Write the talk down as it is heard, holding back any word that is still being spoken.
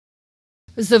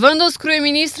Zëvendës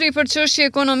kryeministri për çështje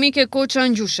ekonomike Koha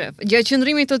gjatë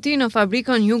qëndrimit të tij në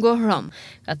fabrikën Jugohrom,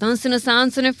 ka thënë se në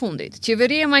seancën e fundit,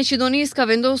 qeveria e Maqedonisë ka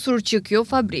vendosur që kjo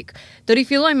fabrikë të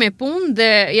rifillojë me punë dhe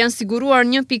janë siguruar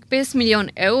 1.5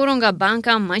 milion euro nga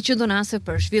Banka Maqedonase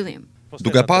për Zhvillim.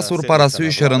 Duke pasur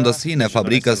parasysh rëndësinë e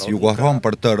fabrikës Jugohrom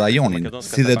për të rajonin,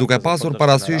 si dhe duke pasur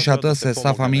parasysh atë se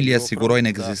sa familje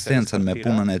sigurojnë ekzistencën me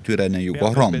punën e tyre në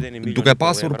Jugohrom, duke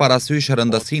pasur parasysh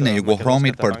rëndësinë e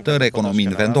Jugohromit për tërë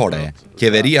ekonominë vendore,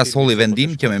 qeveria solli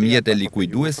vendim që me mjete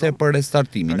likuiduese për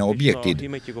restartimin e objektit.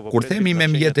 Kur themi me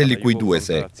mjete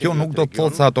likuiduese, kjo nuk do të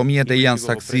thotë se ato mjete janë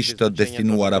saktësisht të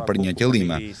destinuara për një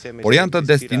qëllim, por janë të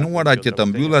destinuara që të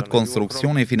mbyllet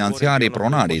konstruksioni financiar i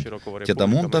pronarit, që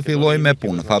të mund të fillojë me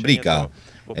punë fabrika.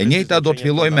 E njëjta do të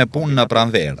filloj me punë në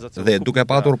pranverë dhe duke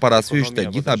patur parasysh të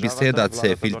gjitha bisedat se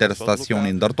filter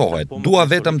stacioni ndërtohet, dua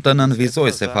vetëm të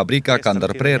nënvizoj se fabrika ka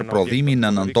ndërprer prodhimin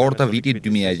në nëntor të vitit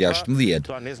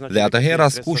 2016 dhe atëherë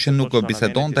askush nuk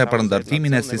bisedonte për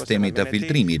ndërtimin e sistemit të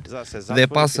filtrimit dhe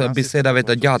pas bisedave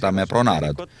të gjata me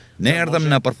pronarët, ne erdhëm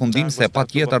në përfundim se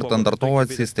patjetër të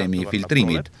ndërtohet sistemi i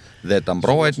filtrimit dhe të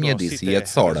mbrohet mjedisi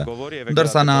jetësor,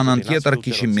 ndërsa në anën tjetër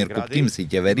kishim mirëkuptim si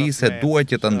qeveri se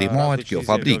duhet që të ndihmohet kjo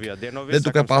fabrikë. Dhe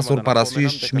duke pasur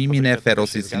parasysh çmimin e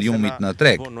ferrosiciliumit në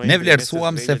treg, ne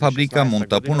vlerësuam se fabrika mund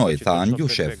të punojë, tha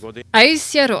Angjushev. Ai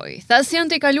sqaroi, tha se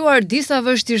janë të kaluar disa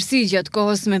vështirësi gjatë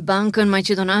kohës me Bankën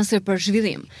Maqedonase për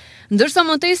Zhvillim. Ndërsa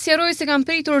më tej sqaroi se kanë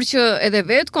pritur që edhe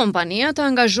vetë kompania të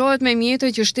angazhohet me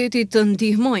mjete që shteti të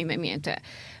ndihmojë me mjete.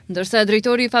 Ndërsa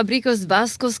drejtori i fabrikës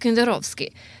Vasko Skenderovski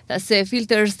tha se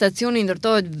filter stacioni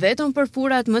ndërtohet vetëm për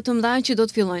furat më të mëdha që do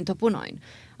të fillojnë të punojnë.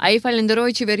 Ai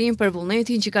falenderoi qeverinë për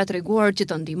vullnetin që ka treguar që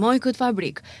të ndihmojë këtë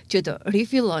fabrikë që të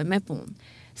rifillojë me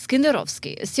punë.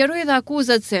 Skenderovski sqaroi dhe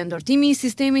akuzat se ndërtimi i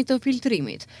sistemit të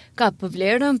filtrimit ka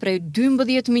vlerën prej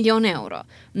 12 milion euro,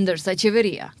 ndërsa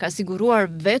qeveria ka siguruar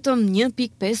vetëm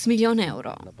 1.5 milion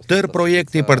euro. Tërë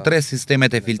projekti për 3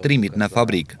 sistemet e filtrimit në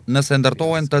fabrik, nëse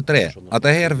ndërtohen të 3,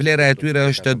 atëherë vlera e tyre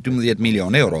është 12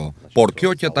 milion euro, por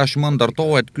kjo që tashmë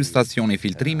ndërtohet ky stacioni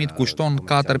filtrimit kushton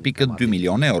 4.2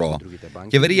 milion euro.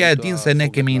 Qeveria e din se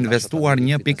ne kemi investuar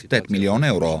 1.8 milion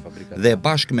euro dhe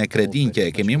bashkë me kredin që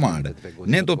e kemi marrë,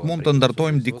 ne do të mund të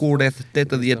ndërtojmë diku rreth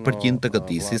 80% të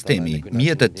këtij sistemi.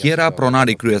 Mjetet tjera,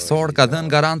 pronari kryesor ka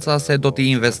dhënë garanca se do t'i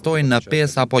investojnë në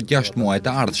 5 apo 6 muaj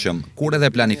të ardhshëm, kur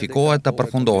edhe planifikohet të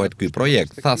përfundohet ky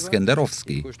projekt, tha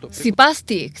Skenderovski. Sipas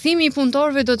tij, kthimi i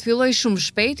punëtorëve do të fillojë shumë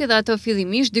shpejt dhe atë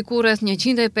fillimisht diku rreth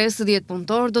 150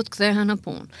 punëtorë do të kthehen në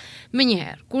punë.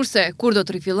 Menjëherë, kurse kur do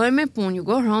të rifillojë me punë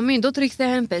Jugohromi, do të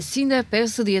rikthehen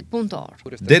 550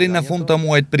 punëtorë. Deri në fund të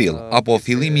muajit prill apo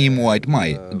fillimi i muajit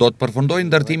maj, do të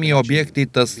përfundojë ndërtimi i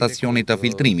objektit të stacionit të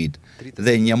filtrimit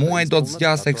dhe një muaj do të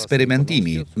zgjasë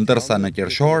eksperimentimi, ndërsa në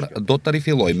Qershor do të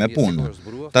rifillojë me punë.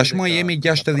 Tashmë jemi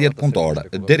 60 punëtorë,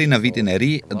 deri në vitin e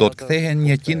ri do të kthehen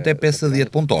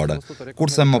 150 punëtorë,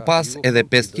 kurse më pas edhe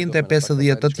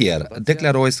 550 të tjerë,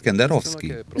 deklaroi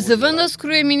Skenderovski. Zëvendës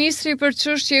kryeministri për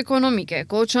çështje ekonomike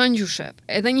Koha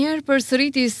edhe njëherë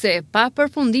përsëriti se pa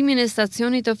përfundimin e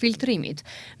stacionit të filtrimit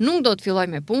nuk do të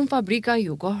fillojë me punë fabrika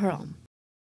Jugohrom.